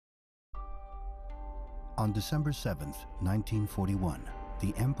On December 7, 1941,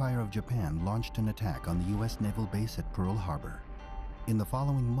 the Empire of Japan launched an attack on the U.S. naval base at Pearl Harbor. In the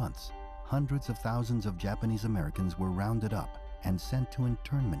following months, hundreds of thousands of Japanese Americans were rounded up and sent to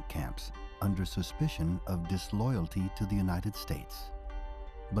internment camps under suspicion of disloyalty to the United States.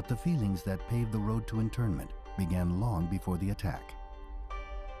 But the feelings that paved the road to internment began long before the attack.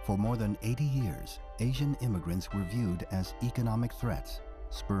 For more than 80 years, Asian immigrants were viewed as economic threats,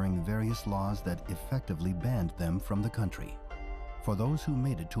 spurring various laws that effectively banned them from the country. For those who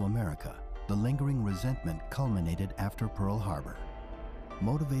made it to America, the lingering resentment culminated after Pearl Harbor.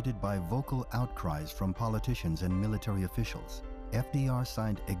 Motivated by vocal outcries from politicians and military officials, FDR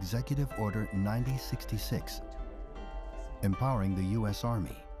signed Executive Order 9066, empowering the U.S.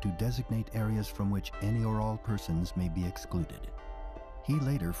 Army to designate areas from which any or all persons may be excluded. He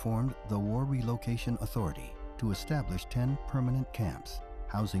later formed the War Relocation Authority to establish 10 permanent camps,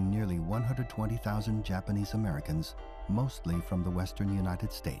 housing nearly 120,000 Japanese Americans, mostly from the western United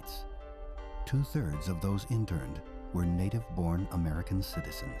States. 2/3 of those interned were native-born American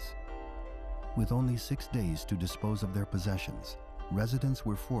citizens. With only 6 days to dispose of their possessions, residents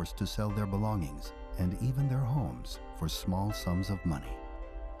were forced to sell their belongings and even their homes for small sums of money.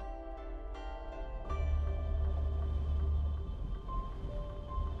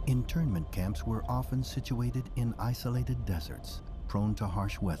 Internment camps were often situated in isolated deserts, prone to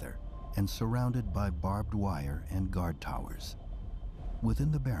harsh weather, and surrounded by barbed wire and guard towers.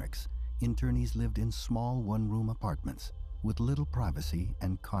 Within the barracks, internees lived in small one-room apartments with little privacy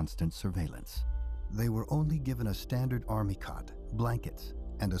and constant surveillance. They were only given a standard army cot, blankets,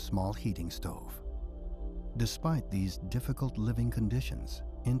 and a small heating stove. Despite these difficult living conditions,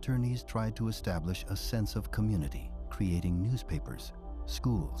 internees tried to establish a sense of community, creating newspapers,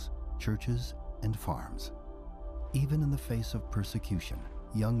 schools, churches, and farms. Even in the face of persecution,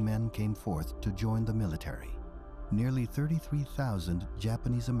 young men came forth to join the military. Nearly 33,000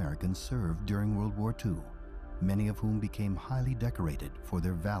 Japanese Americans served during World War II, many of whom became highly decorated for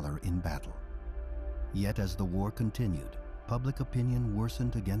their valor in battle. Yet as the war continued, public opinion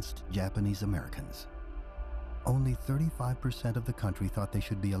worsened against Japanese Americans. Only 35% of the country thought they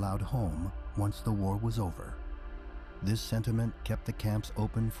should be allowed home once the war was over. This sentiment kept the camps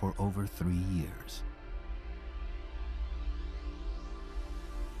open for over 3 years.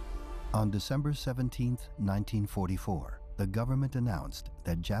 On December 17, 1944, the government announced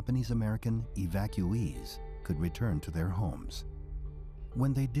that Japanese American evacuees could return to their homes.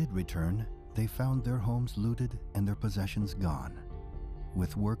 When they did return, they found their homes looted and their possessions gone.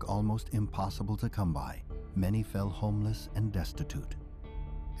 With work almost impossible to come by, many fell homeless and destitute.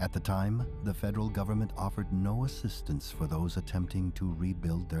 At the time, the federal government offered no assistance for those attempting to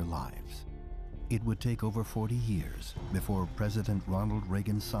rebuild their lives. It would take over 40 years before President Ronald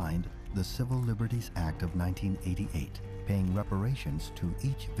Reagan signed the Civil Liberties Act of 1988, paying reparations to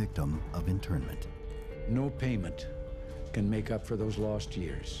each victim of internment. No payment can make up for those lost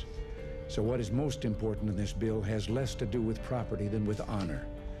years. So what is most important in this bill has less to do with property than with honor.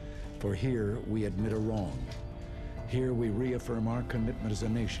 For here we admit a wrong. Here we reaffirm our commitment as a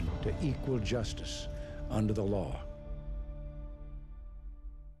nation to equal justice under the law.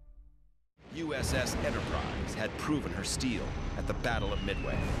 USS Enterprise had proven her steel at the Battle of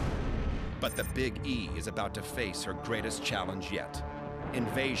Midway. But the Big E is about to face her greatest challenge yet: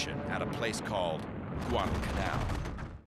 invasion at a place called Guadalcanal.